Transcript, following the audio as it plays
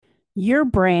Your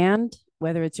brand,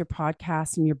 whether it's your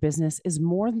podcast and your business, is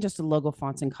more than just a logo,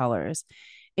 fonts, and colors.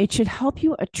 It should help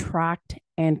you attract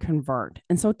and convert.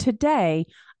 And so today,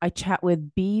 I chat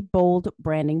with Be Bold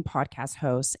Branding podcast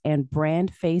hosts and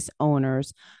brand face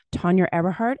owners, Tanya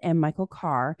Eberhardt and Michael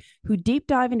Carr, who deep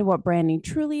dive into what branding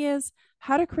truly is,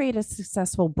 how to create a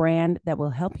successful brand that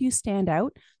will help you stand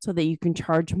out so that you can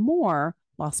charge more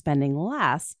while spending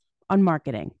less on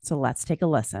marketing. So let's take a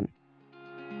listen.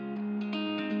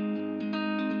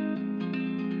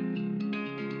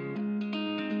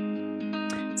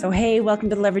 So, hey, welcome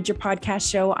to the Leverage Your Podcast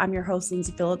Show. I'm your host,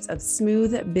 Lindsay Phillips of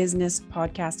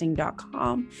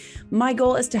smoothbusinesspodcasting.com. My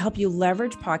goal is to help you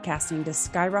leverage podcasting to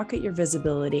skyrocket your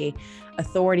visibility,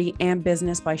 authority, and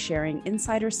business by sharing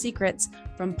insider secrets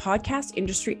from podcast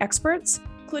industry experts,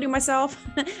 including myself,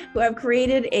 who have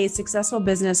created a successful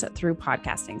business through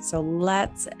podcasting. So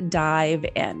let's dive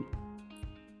in.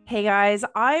 Hey guys,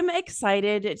 I'm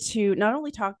excited to not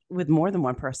only talk with more than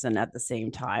one person at the same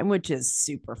time, which is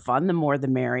super fun, the more the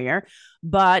merrier,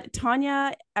 but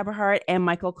Tanya Eberhardt and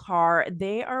Michael Carr,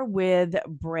 they are with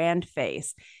Brand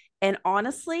Face. And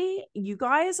honestly, you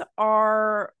guys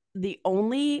are the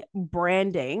only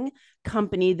branding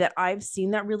company that I've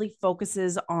seen that really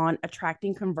focuses on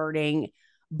attracting, converting,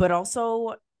 but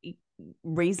also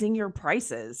raising your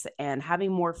prices and having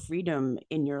more freedom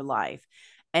in your life.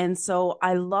 And so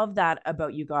I love that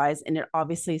about you guys. And it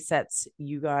obviously sets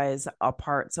you guys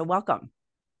apart. So welcome.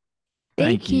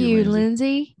 Thank Thank you, you, Lindsay.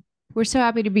 Lindsay. We're so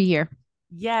happy to be here.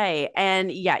 Yay.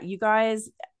 And yeah, you guys,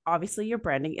 obviously your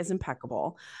branding is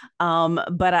impeccable.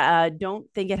 But I don't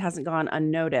think it hasn't gone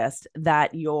unnoticed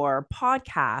that your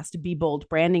podcast, Be Bold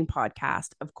Branding Podcast,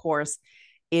 of course,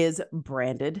 is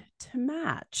branded to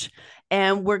match.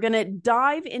 And we're going to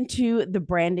dive into the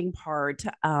branding part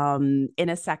in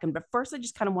a second. But first, I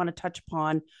just kind of want to touch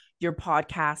upon your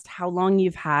podcast, how long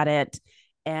you've had it,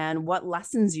 and what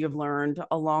lessons you've learned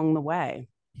along the way.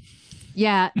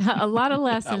 Yeah, a lot of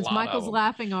lessons. lot of Michael's them.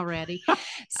 laughing already.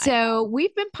 So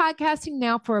we've been podcasting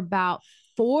now for about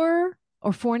 4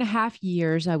 or 4.5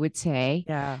 years, I would say.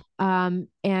 Yeah. And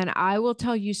I will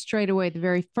tell you straight away, the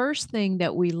very first thing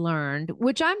that we learned,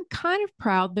 which I'm kind of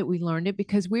proud that we learned it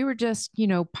because we were just,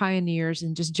 pioneers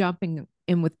and just jumping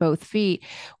in with both feet.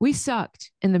 We sucked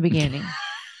in the beginning.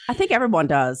 I think everyone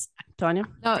does, Tanya.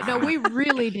 No, we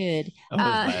really did. That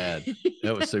was bad.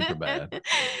 That was super bad.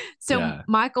 So Yeah.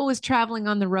 Michael was traveling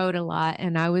on the road a lot,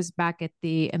 and I was back at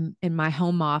in my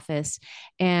home office,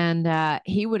 and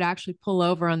he would actually pull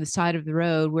over on the side of the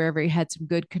road wherever he had some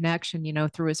good connection,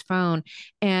 through his phone,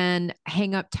 and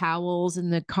hang up towels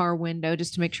in the car window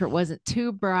just to make sure it wasn't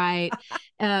too bright.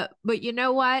 But you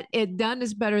know what? It done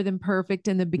is better than perfect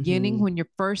in the beginning when you're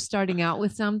first starting out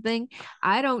with something.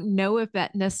 I don't know if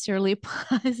that necessarily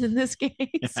applies in this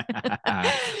case.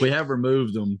 We have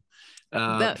removed them.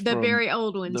 The very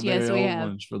old ones. The Yes, very we old have.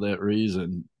 ones for that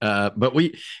reason. But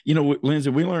Lindsay,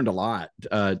 we learned a lot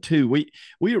too.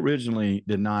 We originally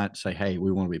did not say, "Hey,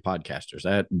 we want to be podcasters."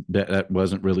 That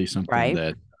wasn't really something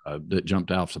Right. that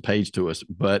jumped off the page to us.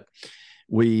 But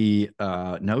we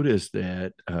noticed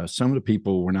that some of the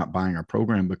people were not buying our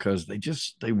program because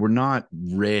they were not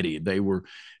ready. They were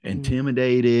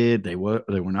intimidated. They were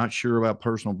not sure about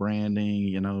personal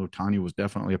branding. Tanya was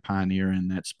definitely a pioneer in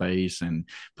that space and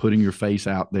putting your face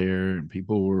out there. And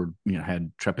people were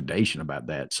had trepidation about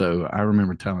that. So I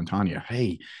remember telling Tanya,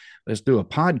 "Hey, let's do a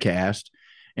podcast,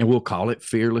 and we'll call it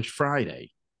Fearless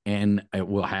Friday." And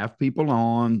we'll have people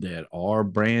on that are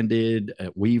branded,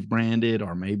 we've branded,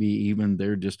 or maybe even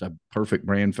they're just a perfect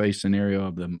brand face scenario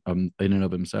of them in and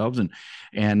of themselves.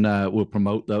 And we'll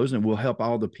promote those, and we'll help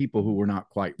all the people who were not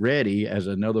quite ready as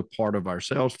another part of our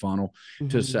sales funnel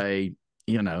to say,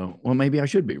 well, maybe I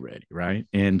should be ready. Right.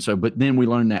 And so, but then we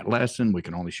learned that lesson. We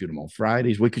can only shoot them on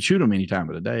Fridays. We could shoot them any time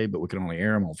of the day, but we could only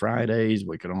air them on Fridays.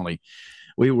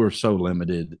 We were so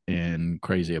limited and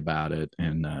crazy about it.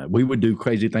 And we would do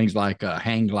crazy things like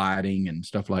hang gliding and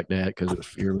stuff like that because it was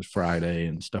Fearless Friday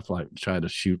and stuff like try to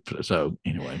shoot. So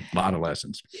anyway, a lot of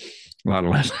lessons.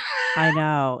 I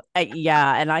know.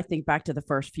 Yeah. And I think back to the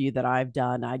first few that I've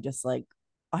done, I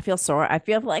feel sorry. I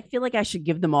feel like I should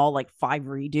give them all like 5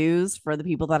 redos for the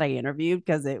people that I interviewed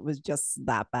because it was just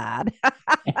that bad.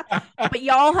 But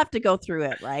y'all have to go through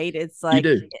it, right? It's You like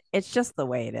do. it's just the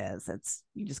way it is.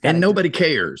 You just And gotta nobody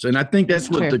cares. And I think that's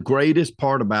what True. the greatest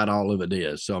part about all of it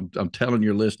is. So I'm telling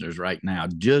your listeners right now,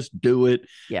 just do it.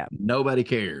 yeah, Nobody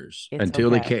cares it's until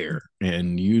they okay. care.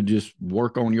 And you just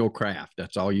work on your craft.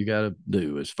 That's all you got to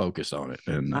do is focus on it.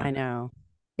 And I know.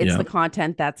 It's yeah. the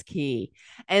content that's key.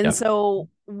 And Yeah. so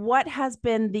what has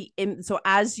been so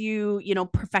as you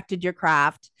perfected your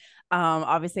craft,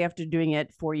 Obviously after doing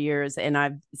it 4 years, and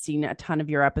I've seen a ton of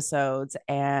your episodes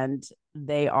and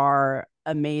they are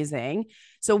amazing.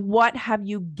 So what have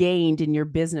you gained in your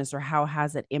business, or how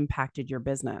has it impacted your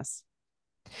business?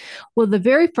 Well, the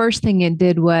very first thing it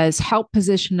did was help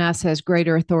position us as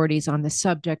greater authorities on the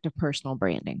subject of personal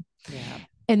branding. Yeah.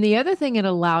 And the other thing it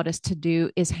allowed us to do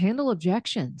is handle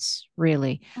objections,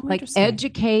 really, Oh, like interesting.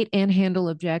 educate and handle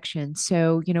objections.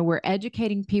 So, we're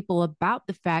educating people about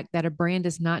the fact that a brand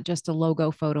is not just a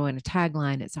logo, photo, and a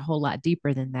tagline. It's a whole lot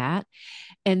deeper than that.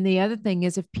 And the other thing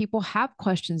is, if people have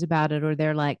questions about it, or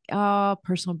they're like, oh,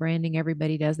 personal branding,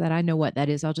 everybody does that. I know what that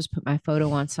is. I'll just put my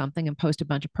photo on something and post a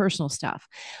bunch of personal stuff.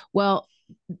 Well,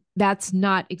 that's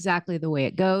not exactly the way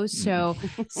it goes.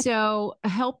 So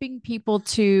helping people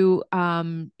to,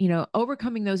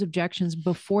 overcoming those objections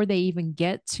before they even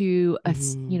get to a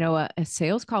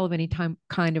sales call of any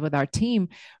kind of with our team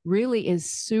really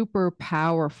is super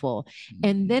powerful.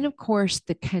 And then of course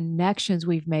the connections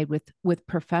we've made with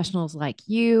professionals like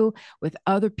you, with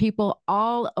other people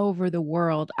all over the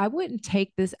world. I wouldn't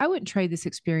trade this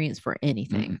experience for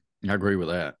anything. I agree with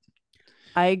that.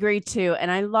 I agree too. And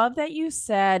I love that you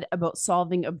said about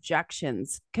solving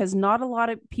objections, because not a lot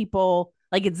of people,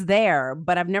 like, it's there,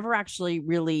 but I've never actually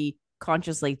really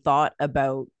consciously thought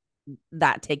about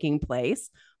that taking place.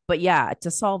 But yeah, to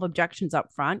solve objections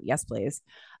up front, yes, please.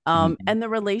 And the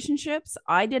relationships,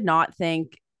 I did not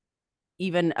think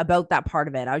even about that part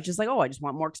of it. I was just like, oh, I just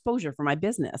want more exposure for my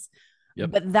business.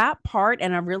 Yep. But that part,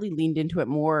 and I've really leaned into it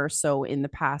more so in the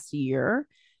past year,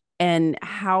 and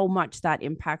how much that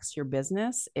impacts your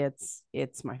business, it's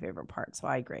my favorite part. So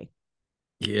I agree.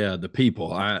 Yeah, the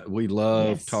people. We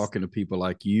love talking to people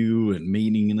like you and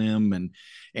meeting them, and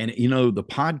the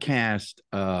podcast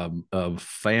of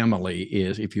family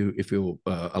is, if you'll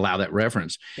allow that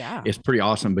reference, it's pretty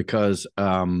awesome because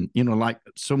like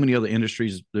so many other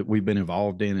industries that we've been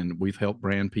involved in, and we've helped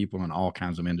brand people in all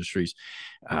kinds of industries.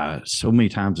 So many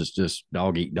times it's just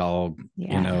dog eat dog.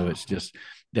 It's just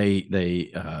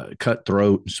they cut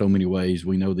throat in so many ways.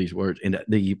 We know these words, and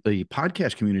the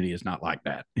podcast community is not like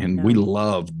that, and we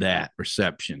love that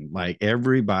reception. Like,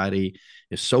 everybody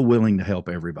is so willing to help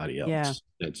everybody else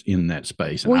that's in that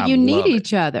space. Well, you need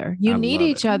each other. You need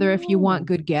each other if you want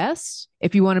good guests,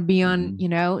 if you want to be on,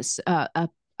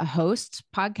 a host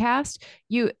podcast.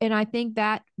 And I think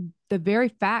that the very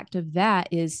fact of that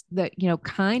is that,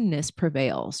 kindness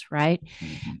prevails, right?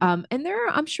 And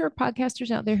I'm sure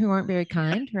podcasters out there who aren't very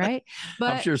kind, right?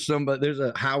 But I'm sure there's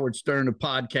a Howard Stern of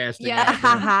podcasting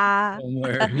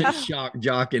somewhere, shock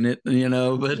jocking it,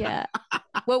 but yeah.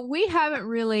 Well, we haven't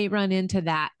really run into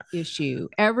that issue.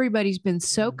 Everybody's been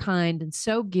so kind and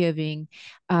so giving.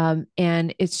 And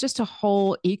it's just a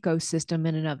whole ecosystem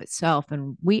in and of itself.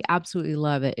 And we absolutely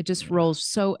love it. It just rolls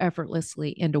so effortlessly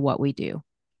into what we do.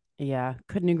 Yeah,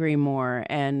 couldn't agree more.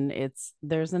 And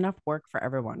there's enough work for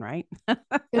everyone, right?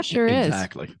 It sure is.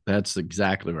 Exactly. That's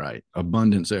exactly right.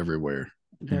 Abundance everywhere.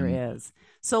 There is.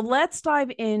 So let's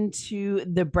dive into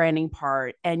the branding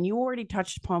part. And you already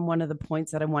touched upon one of the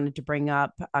points that I wanted to bring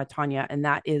up, Tanya, and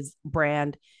that is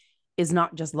brand is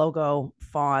not just logo,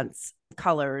 fonts,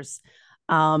 colors.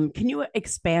 Can you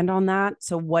expand on that?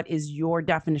 So what is your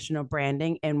definition of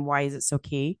branding, and why is it so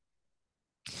key?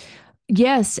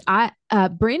 Yes,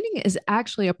 branding is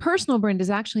actually, a personal brand is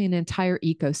actually an entire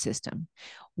ecosystem.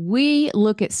 We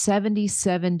look at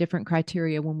 77 different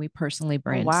criteria when we personally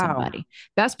brand somebody.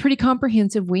 That's pretty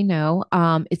comprehensive. We know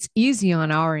it's easy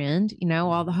on our end.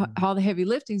 All the heavy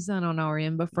lifting's done on our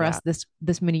end, but for us,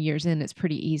 this many years in, it's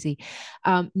pretty easy.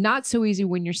 Not so easy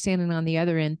when you're standing on the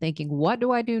other end thinking, what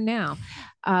do I do now?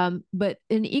 But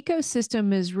an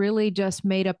ecosystem is really just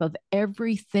made up of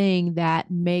everything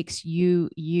that makes you,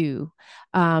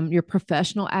 your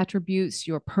professional attributes,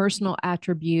 your personal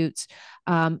attributes,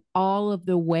 all of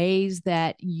the ways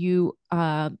that you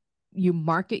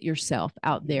market yourself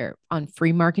out there on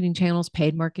free marketing channels,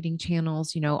 paid marketing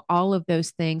channels, all of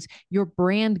those things. Your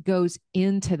brand goes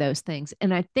into those things.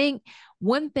 And I think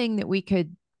one thing that we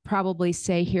could probably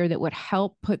say here that would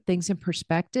help put things in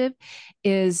perspective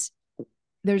is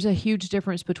there's a huge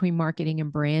difference between marketing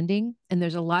and branding, and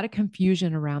there's a lot of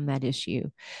confusion around that issue.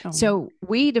 So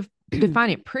we define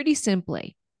it pretty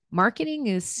simply. Marketing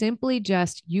is simply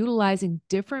just utilizing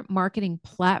different marketing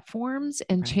platforms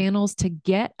and channels to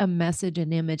get a message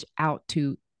and image out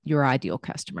to your ideal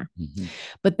customer.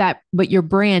 But your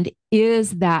brand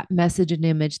is that message and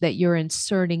image that you're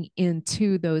inserting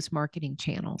into those marketing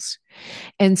channels.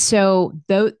 And so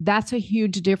that's a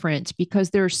huge difference, because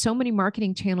there are so many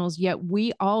marketing channels, yet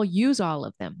we all use all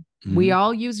of them. We Mhm.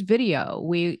 all use video.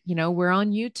 We're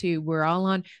on YouTube, we're all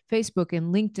on Facebook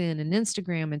and LinkedIn and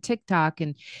Instagram and TikTok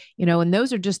and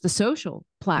those are just the social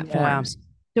Yeah. platforms.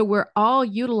 So we're all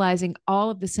utilizing all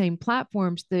of the same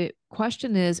platforms. The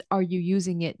question is, are you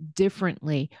using it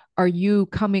differently? Are you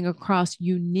coming across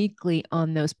uniquely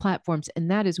on those platforms? And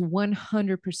that is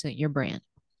 100% your brand.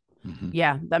 Mhm.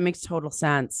 Yeah, that makes total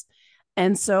sense.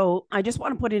 And so I just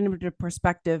want to put it into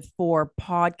perspective for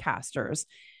podcasters,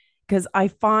 because I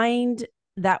find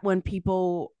that when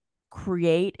people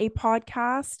create a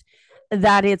podcast,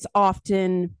 that it's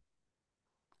often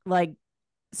like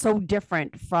so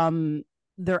different from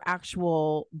their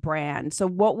actual brand. So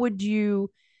what would you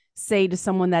say to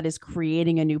someone that is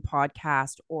creating a new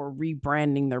podcast or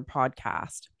rebranding their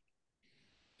podcast?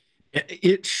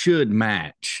 It should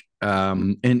match.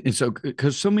 And so,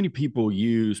 because so many people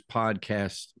use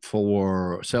podcasts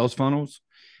for sales funnels,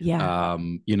 Yeah.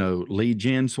 lead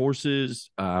gen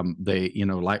sources. They,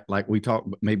 like we talked,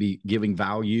 maybe giving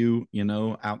value,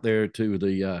 out there to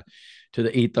the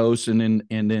ethos, and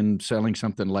then selling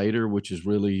something later, which is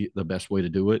really the best way to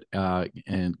do it,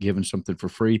 and giving something for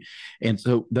free. And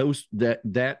so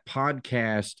that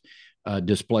podcast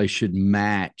display should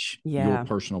match your Yeah.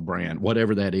 personal brand,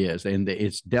 whatever that is. And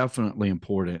it's definitely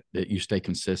important that you stay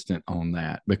consistent on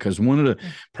that, because one of the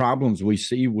problems we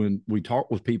see when we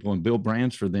talk with people and build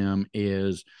brands for them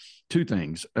is two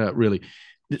things, really.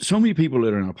 So many people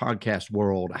that are in a podcast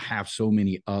world have so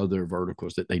many other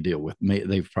verticals that they deal with.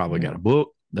 They've probably got a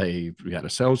book, they've got a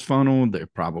sales funnel, they're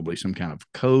probably some kind of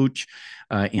coach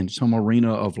in some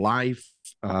arena of life.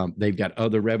 They've got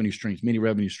other revenue streams, many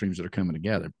revenue streams that are coming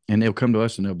together. And they'll come to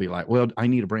us and they'll be like, well, I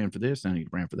need a brand for this. I need a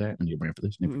brand for that. I need a brand for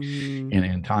this. Mm,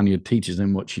 And Tanya teaches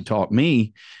them what she taught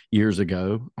me years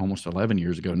ago, almost 11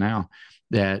 years ago now,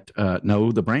 that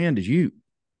no, the brand is you.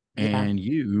 yeah. And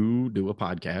you do a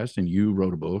podcast and you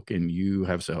wrote a book and you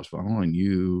have a sales funnel and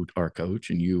you are a coach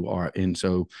and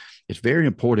so it's very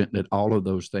important that all of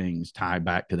those things tie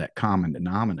back to that common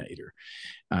denominator.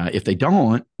 If they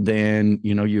don't, then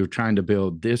you're trying to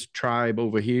build this tribe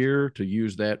over here, to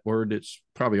use that word that's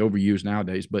probably overused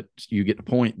nowadays, but you get the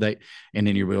point. And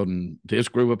then you're building this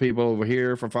group of people over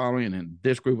here for following, and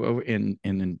this group over, and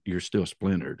then you're still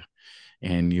splintered,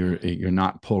 and you're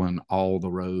not pulling all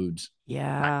the roads back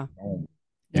Yeah. home,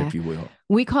 Yeah. if you will.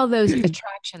 We call those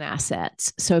attraction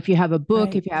assets. So if you have a book,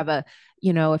 Right. if you have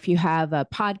if you have a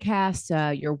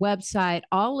podcast, your website,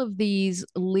 all of these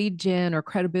lead gen or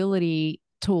credibility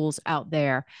tools out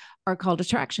there are called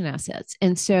attraction assets.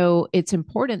 And so it's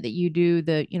important that you do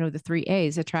the 3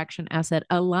 A's: attraction, asset,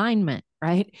 alignment,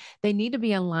 right? They need to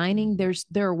be aligning.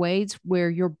 There are ways where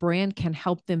your brand can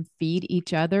help them feed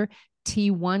each other.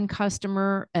 T1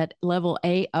 customer at level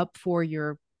A up for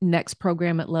your next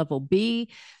program at level B.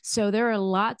 So there are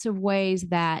lots of ways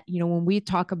that, when we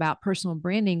talk about personal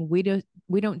branding, we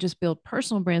don't just build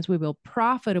personal brands, we build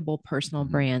profitable personal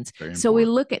brands. So we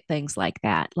look at things like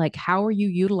that, like how are you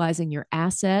utilizing your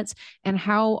assets and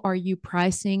how are you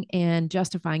pricing and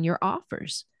justifying your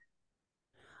offers?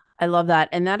 I love that.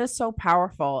 And that is so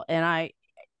powerful.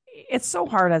 It's so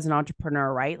hard as an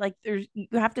entrepreneur, right? Like you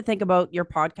have to think about your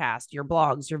podcast, your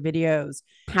blogs, your videos,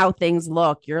 how things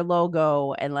look, your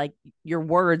logo, and like your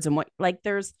words and what, like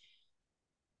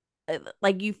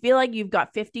like you feel like you've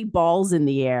got 50 balls in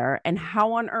the air, and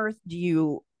how on earth do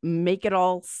you make it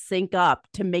all sync up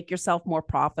to make yourself more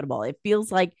profitable? It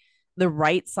feels like the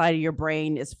right side of your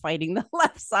brain is fighting the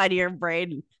left side of your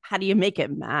brain. How do you make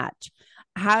it match?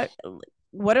 How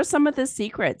What are some of the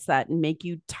secrets that make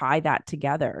you tie that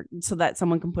together so that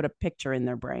someone can put a picture in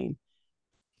their brain?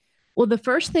 Well, the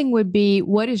first thing would be,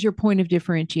 what is your point of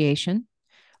differentiation,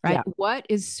 right? Yeah. What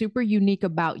is super unique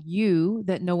about you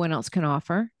that no one else can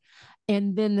offer?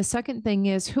 And then the second thing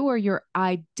is, who are your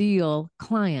ideal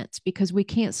clients? Because we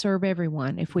can't serve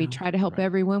everyone. If we No. try to help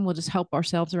everyone, we'll just help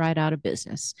ourselves right out of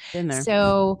business. Been there.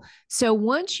 So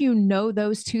once you know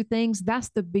those two things, that's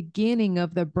the beginning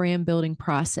of the brand building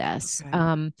process. Okay.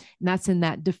 And that's in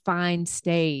that defined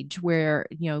stage where,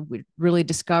 we're really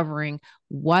discovering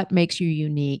what makes you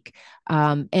unique.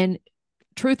 And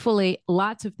truthfully,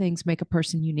 lots of things make a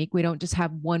person unique. We don't just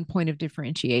have one point of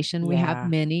differentiation, we have Yeah.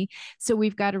 many. So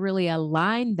we've got to really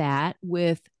align that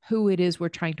with who it is we're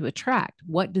trying to attract.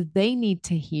 What do they need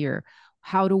to hear?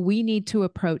 How do we need to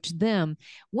approach them?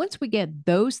 Once we get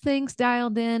those things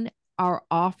dialed in, our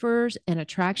offers and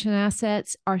attraction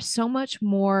assets are so much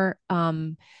more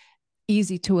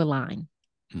easy to align.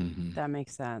 Mm-hmm. That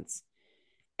makes sense.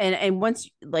 And once,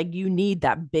 like, you need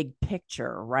that big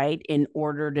picture, right, in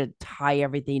order to tie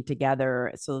everything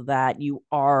together so that you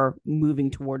are moving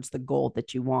towards the goal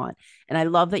that you want. And I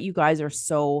love that you guys are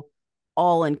so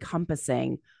all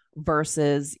encompassing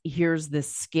versus here's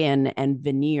this skin and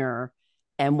veneer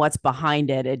and what's behind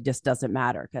it. It just doesn't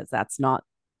matter because that's not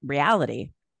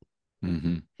reality.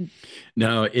 Mm-hmm.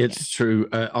 No, it's true.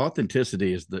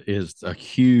 Authenticity is a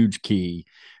huge key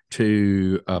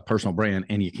to a personal brand,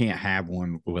 and you can't have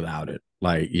one without it.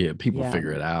 Like, yeah, people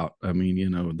figure it out. I mean,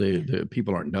 the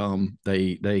people aren't dumb.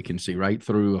 They can see right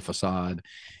through a facade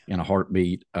in a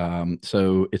heartbeat.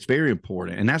 So it's very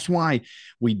important, and that's why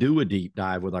we do a deep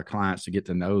dive with our clients to get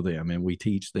to know them, and we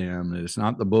teach them that it's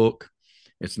not the book,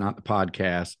 it's not the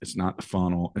podcast, it's not the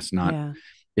funnel, it's not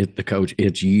the coach,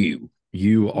 it's you.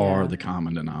 You are the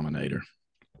common denominator.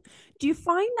 Do you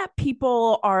find that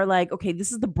people are like, okay,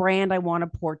 this is the brand I want to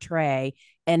portray,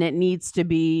 and it needs to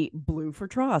be blue for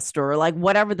trust or like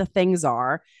whatever the things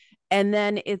are. And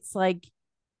then it's like,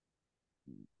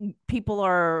 people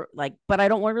are like, but I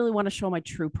don't really want to show my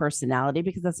true personality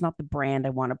because that's not the brand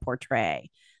I want to portray.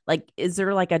 Like, is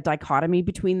there like a dichotomy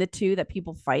between the two that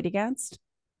people fight against?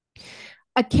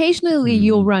 Occasionally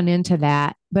you'll run into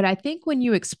that. But I think when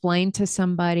you explain to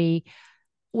somebody,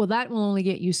 well, that will only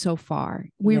get you so far.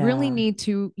 We really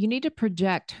you need to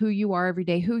project who you are every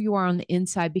day, who you are on the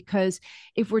inside, because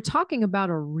if we're talking about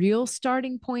a real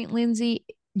starting point, Lindsay,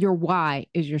 your why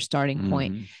is your starting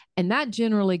point. And that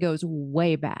generally goes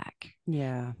way back.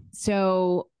 Yeah.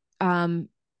 So,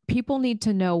 people need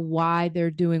to know why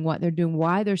they're doing what they're doing,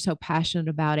 why they're so passionate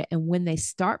about it. And when they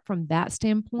start from that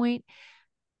standpoint,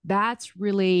 that's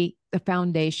really the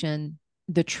foundation,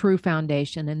 the true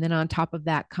foundation. And then on top of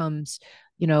that comes,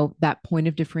 that point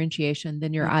of differentiation,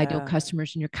 then your ideal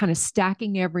customers, and you're kind of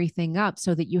stacking everything up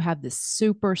so that you have this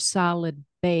super solid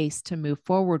base to move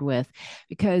forward with.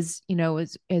 Because,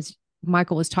 as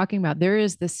Michael was talking about, there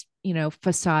is this,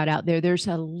 facade out there. There's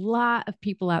a lot of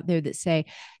people out there that say,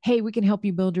 hey, we can help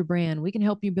you build your brand. We can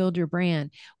help you build your brand.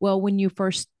 Well, when you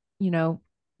first,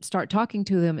 start talking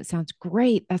to them, it sounds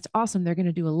great. That's awesome. They're going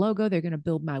to do a logo. They're going to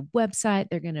build my website.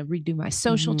 They're going to redo my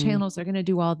social channels. They're going to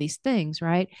do all these things,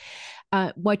 right?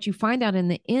 What you find out in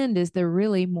the end is they're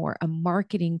really more a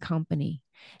marketing company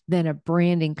than a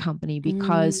branding company,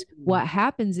 because what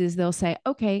happens is they'll say,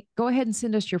 okay, go ahead and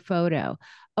send us your photo.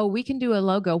 Oh, we can do a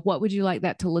logo. What would you like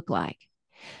that to look like?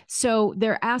 So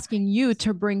they're asking you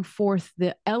to bring forth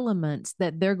the elements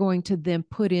that they're going to then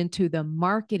put into the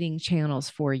marketing channels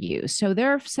for you. So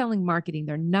they're selling marketing.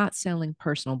 They're not selling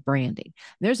personal branding.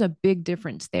 There's a big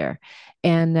difference there.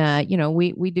 And,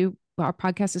 we do, our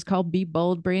podcast is called Be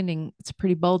Bold Branding. It's a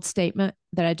pretty bold statement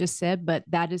that I just said, but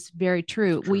that is very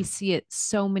true. We see it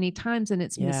so many times, and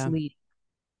it's misleading.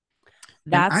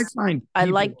 I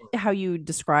like how you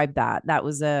described that. That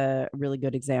was a really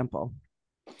good example.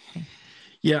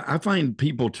 Yeah, I find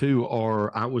people too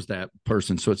I was that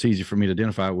person, so it's easy for me to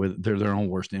identify with. They're their own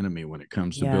worst enemy when it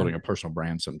comes to building a personal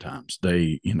brand. Sometimes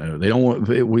we don't want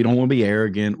to be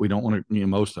arrogant. We don't want to,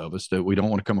 most of us, that we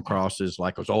don't want to come across as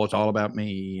like, it's all about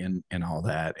me and all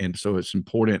that. And so it's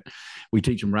important we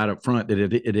teach them right up front that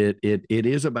it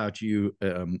is about you,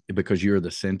 because you're the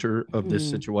center of this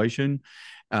situation.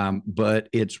 But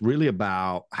it's really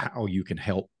about how you can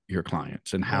help your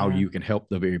clients and how you can help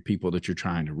the very people that you're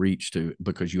trying to reach to,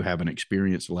 because you have an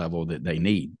experience level that they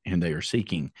need and they are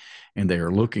seeking and they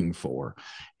are looking for.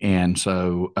 And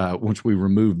so once we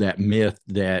remove that myth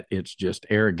that it's just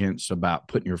arrogance about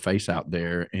putting your face out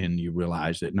there, and you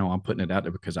realize that, no, I'm putting it out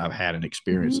there because I've had an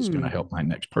experience that's going to help my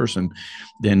next person,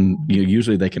 then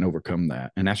usually they can overcome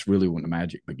that. And that's really when the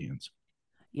magic begins.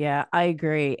 Yeah, I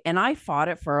agree. And I fought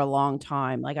it for a long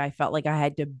time. Like, I felt like I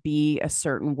had to be a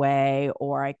certain way,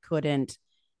 or I couldn't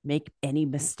make any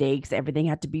mistakes. Everything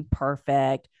had to be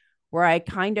perfect. Where I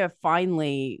kind of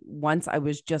finally, once I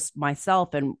was just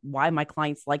myself and why my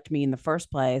clients liked me in the first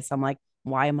place, I'm like,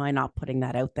 why am I not putting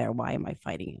that out there? Why am I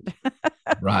fighting it?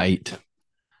 Right. Yep.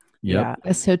 Yeah,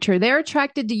 that's so true. They're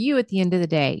attracted to you at the end of the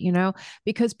day,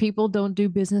 because people don't do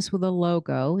business with a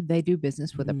logo. They do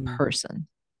business with a person.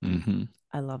 Mm-hmm.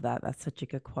 I love that. That's such a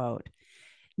good quote.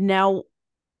 Now,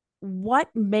 what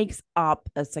makes up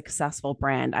a successful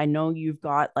brand? I know you've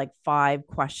got like 5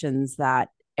 questions that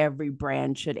every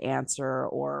brand should answer,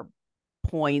 or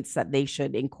points that they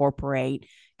should incorporate.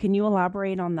 Can you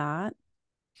elaborate on that?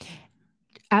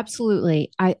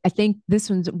 Absolutely. I think this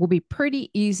one will be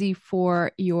pretty easy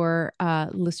for your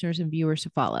listeners and viewers to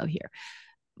follow here.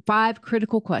 5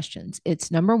 critical questions.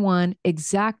 It's number 1,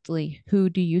 exactly who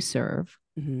do you serve?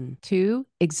 2,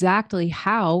 exactly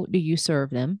how do you serve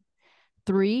them?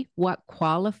 3, what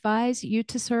qualifies you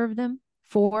to serve them?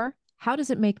 4, how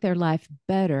does it make their life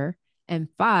better? And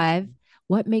 5,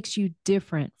 what makes you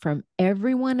different from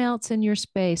everyone else in your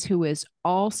space who is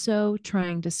also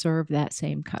trying to serve that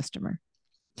same customer?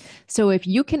 So if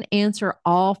you can answer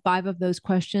all 5 of those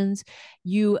questions,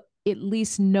 you at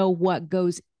least know what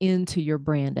goes into your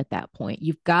brand at that point.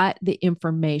 You've got the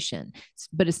information,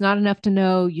 but it's not enough to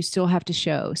know, you still have to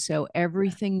show. So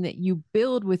everything that you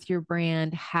build with your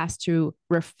brand has to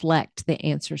reflect the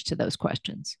answers to those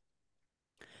questions.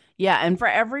 Yeah. And for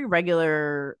every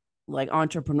regular like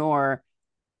entrepreneur,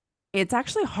 it's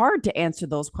actually hard to answer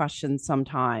those questions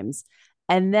sometimes.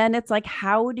 And then it's like,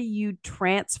 how do you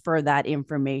transfer that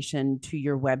information to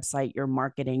your website, your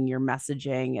marketing, your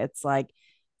messaging? It's like,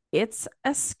 it's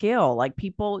a skill. Like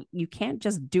people, you can't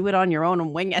just do it on your own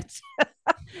and wing it.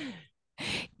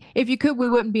 If you could, we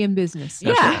wouldn't be in business.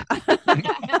 Yeah.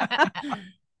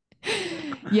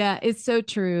 Yeah, it's so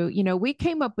true. You know, we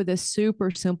came up with a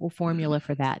super simple formula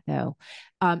for that, though.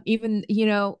 Even, you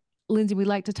know, Lindsay, we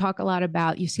like to talk a lot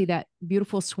about, you see that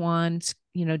beautiful swan,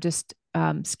 you know, just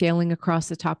scaling across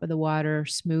the top of the water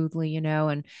smoothly, you know,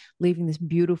 and leaving this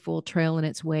beautiful trail in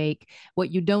its wake. What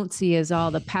you don't see is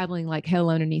all the paddling like hell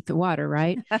underneath the water,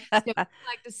 right? So I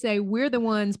like to say we're the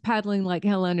ones paddling like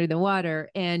hell under the water,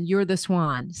 and you're the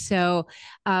swan. So,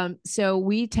 so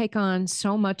we take on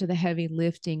so much of the heavy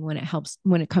lifting when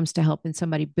it comes to helping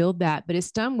somebody build that, but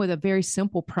it's done with a very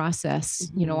simple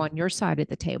process. You know, on your side of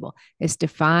the table, it's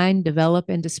define, develop,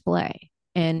 and display.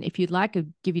 And if you'd like, I'll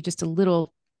give you just a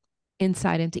little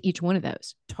insight into each one of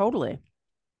those. Totally.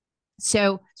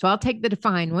 So I'll take the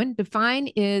define one. Define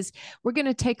is, we're going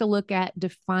to take a look at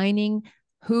defining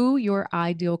who your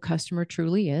ideal customer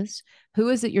truly is. Who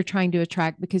is it you're trying to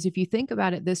attract? Because if you think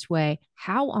about it this way,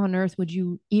 how on earth would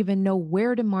you even know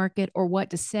where to market or what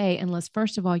to say unless,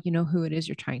 first of all, you know who it is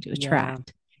you're trying to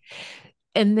attract? Yeah.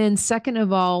 And then second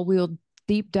of all, we'll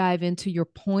deep dive into your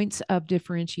points of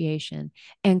differentiation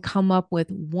and come up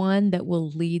with one that will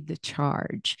lead the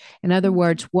charge. In other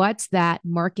words, what's that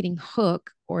marketing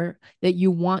hook or that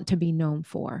you want to be known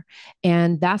for?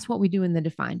 And that's what we do in the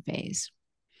define phase.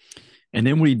 And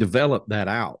then we develop that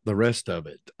out, the rest of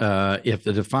it. If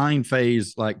the define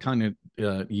phase, like kind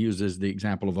of uses the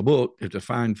example of a book, if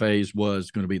define phase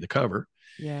was going to be the cover,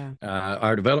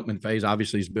 our development phase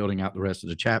obviously is building out the rest of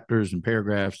the chapters and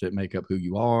paragraphs that make up who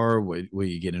you are.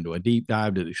 We get into a deep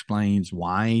dive that explains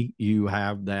why you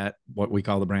have that, what we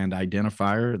call the brand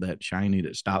identifier, that shiny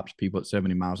that stops people at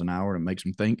 70 miles an hour and makes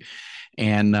them think.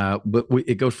 And but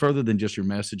it goes further than just your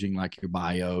messaging, like your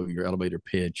bio, your elevator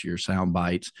pitch, your sound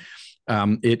bites.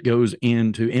 It goes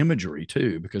into imagery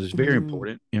too, because it's very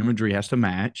important. Imagery has to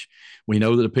match. We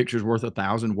know that a picture is worth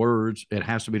 1,000 words. It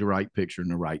has to be the right picture and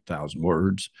the right 1,000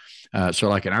 words. So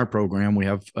like in our program, we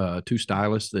have 2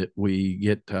 stylists that we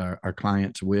get our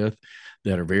clients with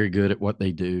that are very good at what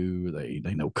they do.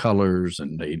 They know colors,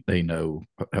 and they know,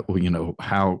 you know,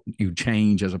 how you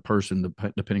change as a person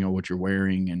depending on what you're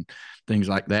wearing and things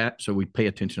like that. So we pay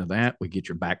attention to that. We get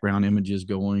your background images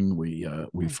going.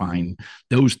 We find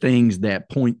those things that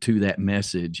point to that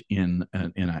message in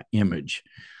an image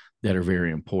that are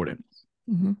very important.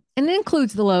 Mm-hmm. And it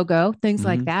includes the logo, things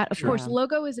like that. Of course,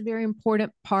 logo is a very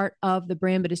important part of the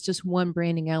brand, but it's just one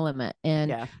branding element.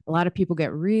 And a lot of people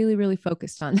get really, really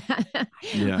focused on that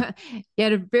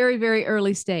at a very, very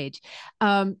early stage.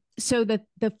 So the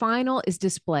final is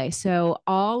display. So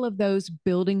all of those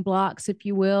building blocks, if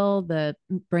you will, the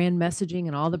brand messaging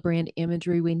and all the brand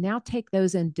imagery, we now take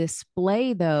those and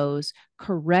display those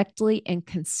correctly and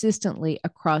consistently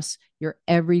across your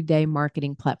everyday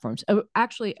marketing platforms,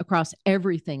 actually across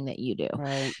everything that you do.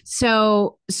 Right.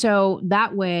 So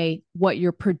that way, what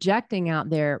you're projecting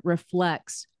out there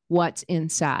reflects what's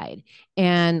inside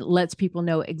and lets people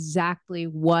know exactly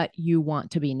what you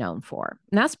want to be known for.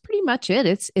 And that's pretty much it.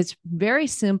 It's very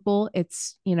simple.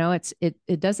 It's, you know,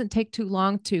 it doesn't take too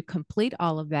long to complete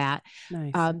all of that.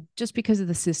 Nice. Just because of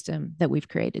the system that we've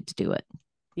created to do it.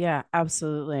 Yeah,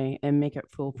 absolutely. And make it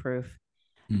foolproof.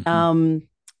 Mm-hmm.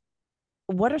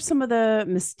 What are some of the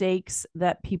mistakes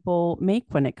that people make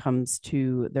when it comes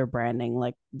to their branding?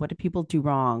 Like, what do people do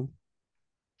wrong?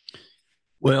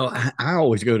 Well, I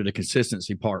always go to the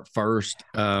consistency part first.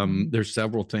 There's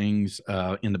several things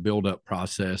in the build-up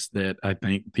process that I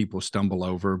think people stumble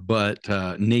over, but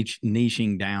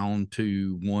niching down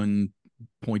to one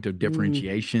point of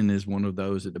differentiation is one of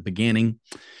those at the beginning.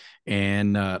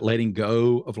 And letting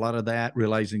go of a lot of that,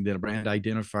 realizing that a brand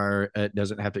identifier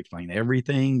doesn't have to explain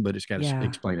everything, but it's got to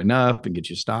explain enough and get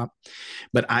you stopped.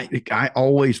 But I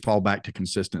always fall back to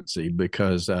consistency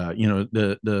because you know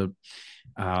the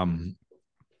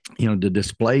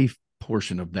display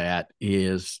portion of that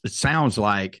is, it sounds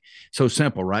like so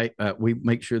simple, right? We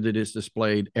make sure that it's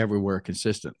displayed everywhere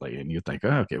consistently. And you think, oh,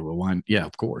 okay, well, one, yeah,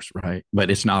 of course, right?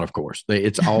 But it's not, of course.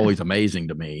 It's always amazing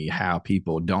to me how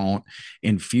people don't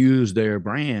infuse their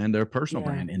brand, their personal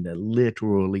brand, into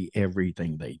literally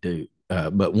everything they do.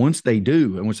 But once they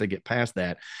do, and once they get past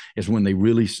that, is when they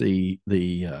really see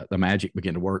the magic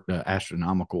begin to work, the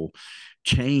astronomical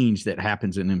change that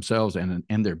happens in themselves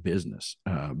and their business.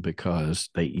 Because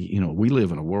we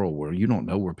live in a world where you don't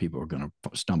know where people are going to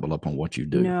stumble up on what you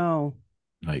do. No,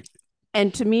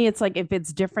 and to me, it's like if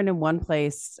it's different in one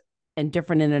place and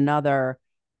different in another,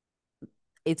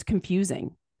 it's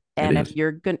confusing. And if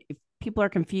people are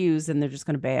confused, and they're just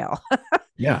going to bail.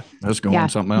 Yeah, let's go on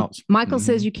something else. Michael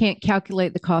says you can't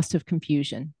calculate the cost of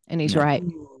confusion, and he's right.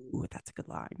 Ooh, that's a good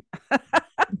line.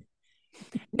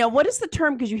 Now, what is the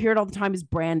term? Because you hear it all the time, is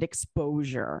brand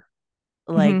exposure.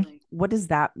 Like, what does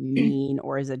that mean?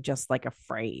 Or is it just like a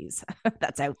phrase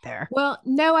that's out there? Well,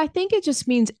 no, I think it just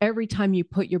means every time you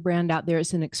put your brand out there,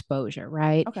 it's an exposure,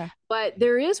 right? Okay. But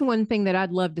there is one thing that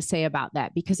I'd love to say about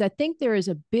that, because I think there is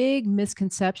a big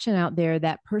misconception out there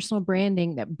that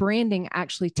branding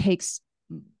actually takes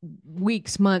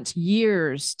weeks, months,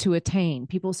 years to attain.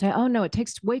 People say, oh no, it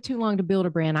takes way too long to build a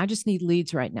brand. I just need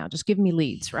leads right now. Just give me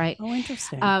leads, right? Oh,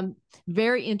 interesting.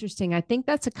 Very interesting. I think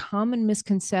that's a common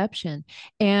misconception.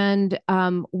 And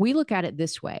we look at it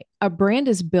this way. A brand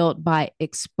is built by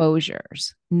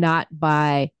exposures, not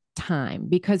by time.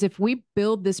 Because if we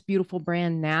build this beautiful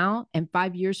brand now, and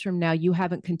 5 years from now, you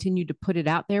haven't continued to put it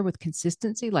out there with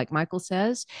consistency, like Michael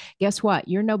says, guess what?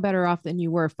 You're no better off than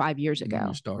you were 5 years ago.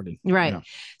 You started. Right. Yeah.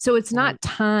 So it's not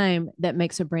time that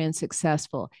makes a brand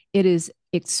successful. It is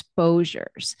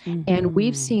exposures. And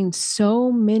we've seen so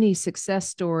many success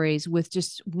stories with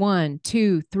just 1,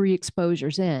 2, 3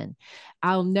 exposures in.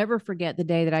 I'll never forget the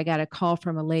day that I got a call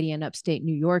from a lady in upstate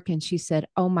New York, and she said,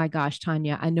 oh my gosh,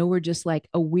 Tanya, I know we're just like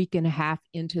a week and a half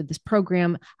into this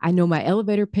program. I know my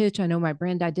elevator pitch, I know my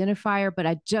brand identifier, but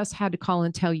I just had to call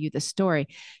and tell you the story.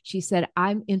 She said,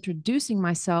 I'm introducing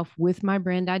myself with my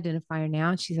brand identifier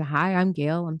now. And she said, hi, I'm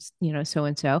Gail. I'm,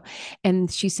 so-and-so.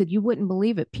 And she said, you wouldn't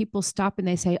believe it. People stop and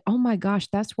they say, oh my gosh,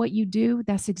 that's what you do.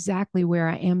 That's exactly where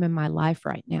I am in my life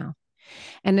right now.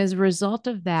 And as a result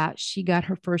of that, she got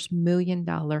her first $1 million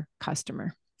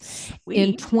customer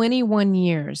in 21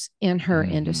 years in her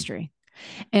industry.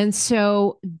 And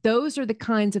so those are the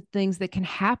kinds of things that can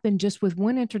happen just with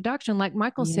one introduction. Like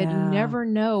Michael said, you never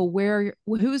know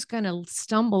who's going to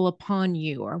stumble upon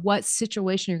you or what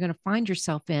situation you're going to find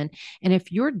yourself in. And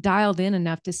if you're dialed in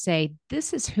enough to say,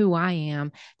 this is who I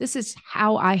am, this is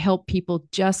how I help people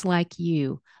just like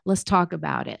you, let's talk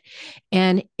about it.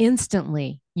 And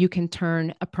instantly you can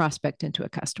turn a prospect into a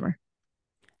customer.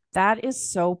 That is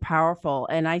so powerful.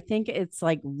 And I think it's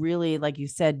like really, like you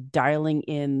said, dialing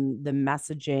in the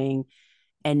messaging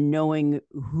and knowing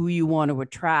who you want to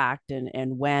attract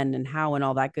and when and how and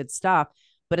all that good stuff.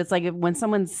 But it's like when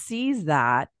someone sees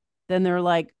that, then they're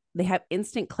like, they have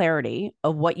instant clarity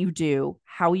of what you do,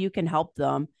 how you can help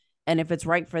them. And if it's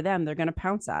right for them, they're going to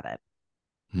pounce at it.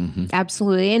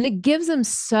 Absolutely. And it gives them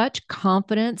such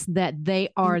confidence that they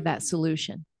are that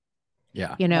solution.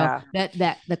 Yeah.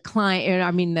 That the client,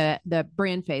 I mean, the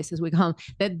brand face, as we call them,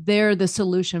 that they're the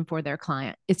solution for their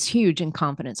client. It's huge in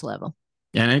confidence level.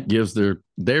 And it gives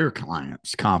their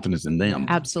clients confidence in them.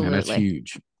 Absolutely. And that's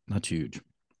huge. That's huge.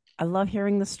 I love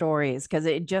hearing the stories because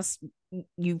it just,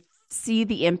 you see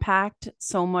the impact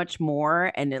so much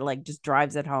more and it like just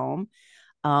drives it home.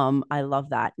 I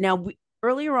love that. Now,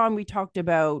 earlier on, we talked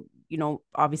about,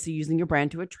 obviously using your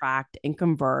brand to attract and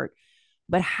convert.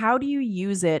 But how do you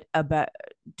use it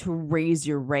to raise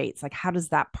your rates? Like, how does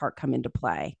that part come into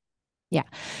play? Yeah.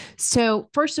 So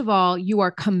first of all, you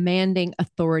are commanding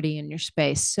authority in your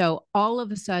space. So all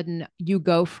of a sudden you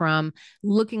go from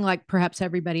looking like perhaps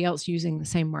everybody else using the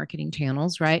same marketing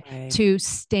channels, right? To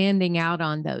standing out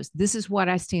on those. This is what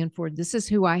I stand for. This is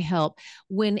who I help.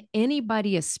 When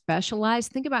anybody is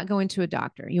specialized, think about going to a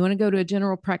doctor. You want to go to a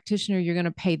general practitioner, you're going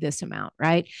to pay this amount,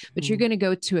 right? But you're going to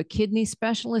go to a kidney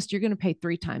specialist, you're going to pay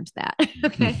 3 times that.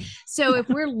 Okay. So if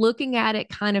we're looking at it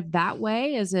kind of that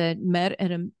way as a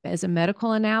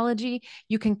medical analogy,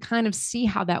 you can kind of see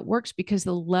how that works because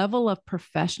the level of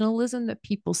professionalism that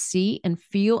people see and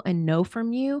feel and know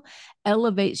from you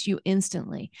elevates you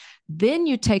instantly. Then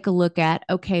you take a look at,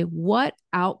 okay, what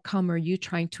outcome are you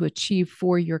trying to achieve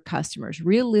for your customers?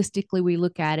 Realistically, we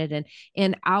look at it, and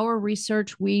in our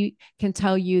research, we can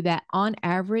tell you that on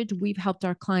average, we've helped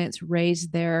our clients raise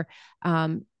their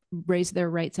raise their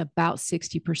rates about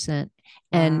 60%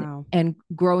 Wow. and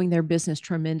growing their business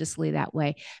tremendously that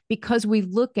way. Because we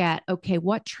look at, okay,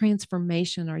 what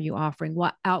transformation are you offering?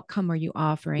 What outcome are you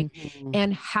offering? Mhm.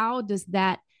 And how does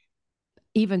that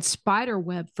even spider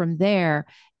web from there?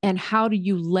 And how do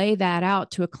you lay that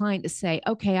out to a client to say,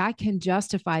 okay, I can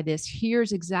justify this.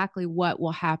 Here's exactly what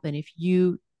will happen if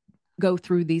you go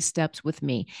through these steps with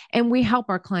me. And we help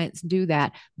our clients do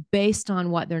that based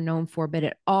on what they're known for, but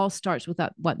it all starts with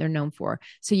what they're known for.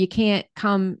 So you can't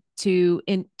come to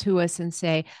us and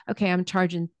say, okay, I'm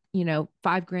charging,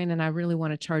 $5,000 and I really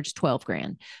want to charge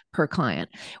 12,000 per client.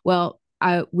 Well,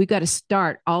 we got to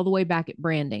start all the way back at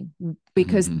branding,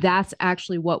 because that's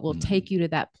actually what will take you to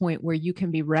that point where you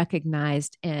can be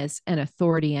recognized as an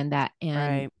authority in that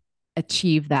and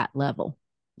achieve that level.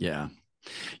 Yeah.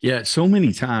 Yeah. So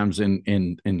many times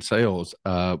in sales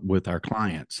with our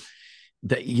clients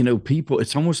that, people,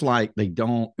 it's almost like they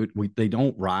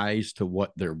don't rise to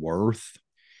what they're worth.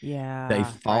 Yeah. They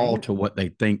fall to what they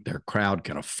think their crowd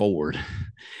can afford.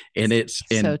 And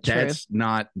that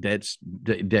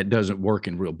doesn't work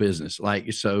in real business.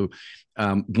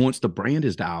 Once the brand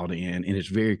is dialed in and it's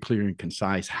very clear and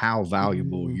concise how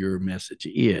valuable your message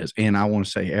is. And I want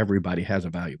to say everybody has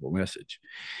a valuable message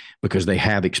because they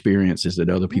have experiences that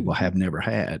other people have never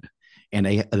had.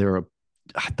 And there are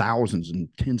thousands and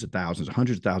tens of thousands,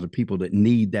 hundreds of thousands of people that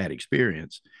need that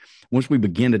experience. Once we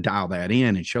begin to dial that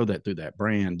in and show that through that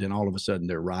brand, then all of a sudden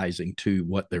they're rising to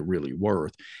what they're really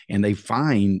worth. And they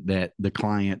find that the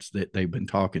clients that they've been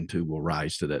talking to will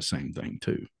rise to that same thing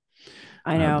too.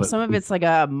 I know some of it's like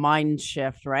a mind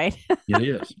shift, right? It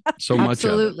is so much.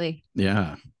 Absolutely.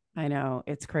 Yeah. I know,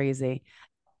 it's crazy.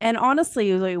 And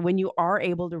honestly, like when you are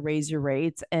able to raise your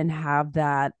rates and have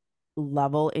that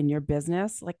level in your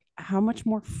business, like how much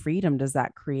more freedom does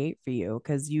that create for you?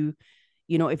 Because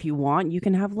if you want, you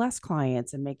can have less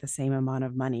clients and make the same amount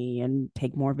of money and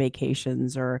take more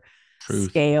vacations or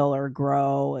scale or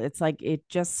grow. It's like it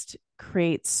just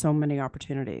creates so many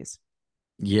opportunities.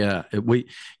 Yeah,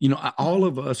 all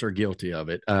of us are guilty of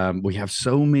it. We have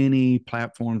so many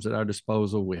platforms at our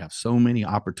disposal. We have so many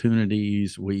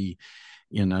opportunities.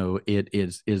 It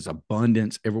is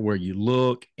abundance everywhere you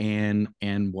look. And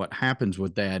what happens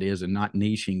with that is, and not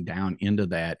niching down into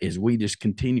that, is we just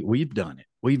continue. We've done it.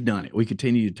 We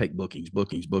continue to take bookings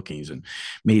and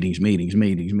meetings,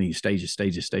 stages.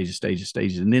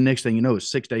 And then next thing you know, it's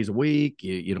 6 days a week.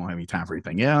 You don't have any time for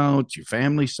anything else. Your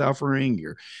family's suffering.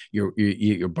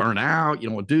 You're burnt out. You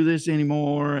don't want to do this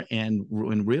anymore. And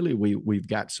really, we've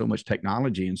got so much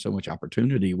technology and so much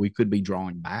opportunity. We could be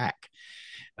drawing back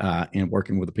and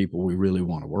working with the people we really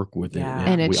want to work with,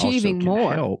 and achieving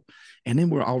more. Help. And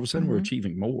then all of a sudden we're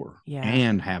achieving more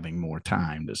and having more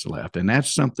time that's left. And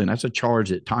that's a charge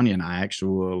that Tanya and I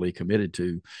actually committed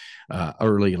to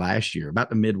early last year, about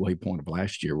the midway point of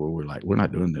last year, where we're like, we're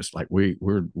not doing this. Like we're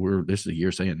this is a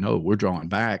year saying, no, we're drawing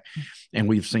back. And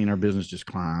we've seen our business just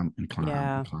climb and climb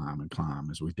and climb and climb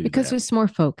as we do because it's more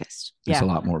focused. It's a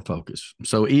lot more focused.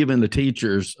 So even the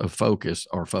teachers of focus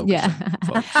are focused. Yeah,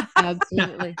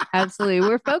 absolutely.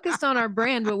 We're focused on our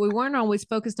brand, but we weren't always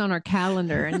focused on our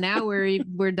calendar. And now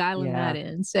we're dialing that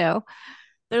in. So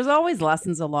there's always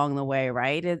lessons along the way,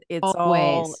 right?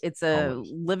 It's a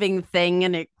living thing,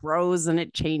 and it grows and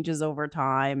it changes over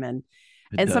time. And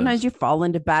sometimes you fall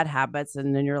into bad habits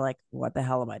and then you're like, what the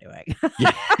hell am I doing?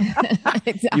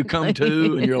 Exactly. You come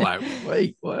to and you're like,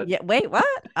 wait, what? Yeah, wait, what?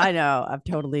 I know. I've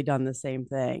totally done the same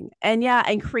thing. And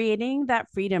and creating that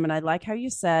freedom. And I like how you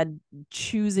said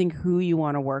choosing who you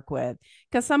want to work with,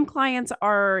 because some clients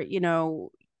are,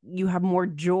 you have more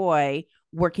joy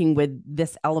working with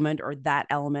this element or that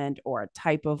element or a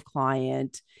type of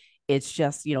client. It's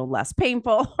just, less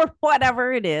painful or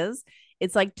whatever it is.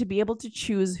 It's like to be able to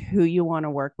choose who you want to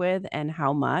work with and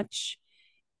how much.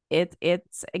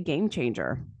 It's a game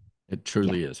changer. It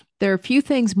truly is. There are a few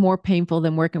things more painful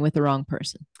than working with the wrong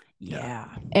person. Yeah.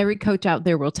 Every coach out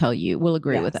there will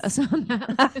agree with us on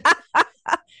that.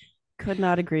 Could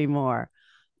not agree more.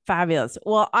 Fabulous.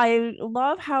 Well, I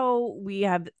love how we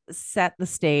have set the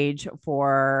stage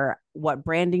for what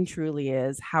branding truly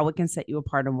is, how it can set you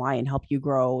apart and why, and help you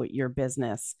grow your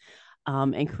business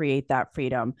and create that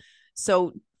freedom.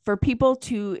 So for people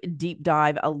to deep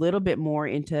dive a little bit more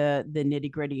into the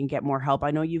nitty gritty and get more help, I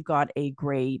know you've got a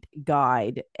great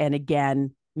guide. And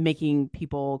again, making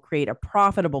people create a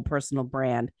profitable personal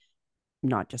brand,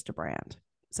 not just a brand.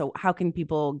 So how can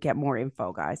people get more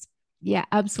info, guys? Yeah,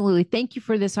 absolutely. Thank you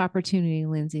for this opportunity,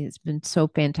 Lindsay. It's been so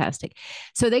fantastic.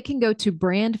 So they can go to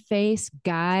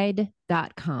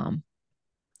brandfaceguide.com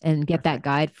and get that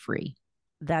guide free.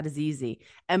 That is easy.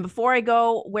 And before I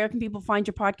go, where can people find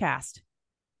your podcast?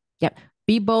 Yep.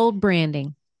 Be Bold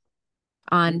Branding.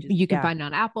 You can Yeah. find it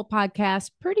on Apple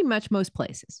Podcasts, pretty much most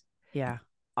places. Yeah.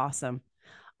 Awesome.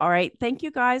 All right. Thank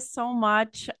you guys so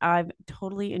much. I've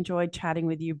totally enjoyed chatting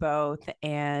with you both.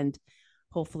 And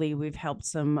hopefully we've helped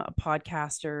some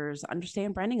podcasters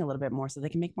understand branding a little bit more so they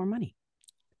can make more money.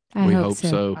 We hope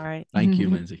so. All right. Thank you,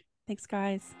 Lindsay. Thanks,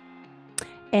 guys.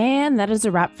 And that is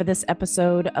a wrap for this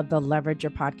episode of the Leverage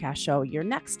Your Podcast Show. Your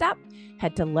next step,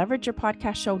 head to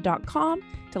leverageyourpodcastshow.com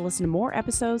to listen to more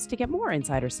episodes to get more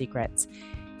insider secrets.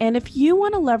 And if you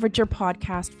want to leverage your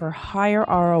podcast for higher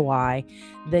ROI,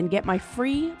 then get my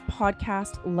free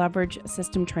podcast leverage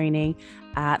system training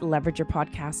at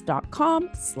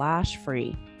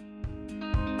leverageyourpodcast.com/free.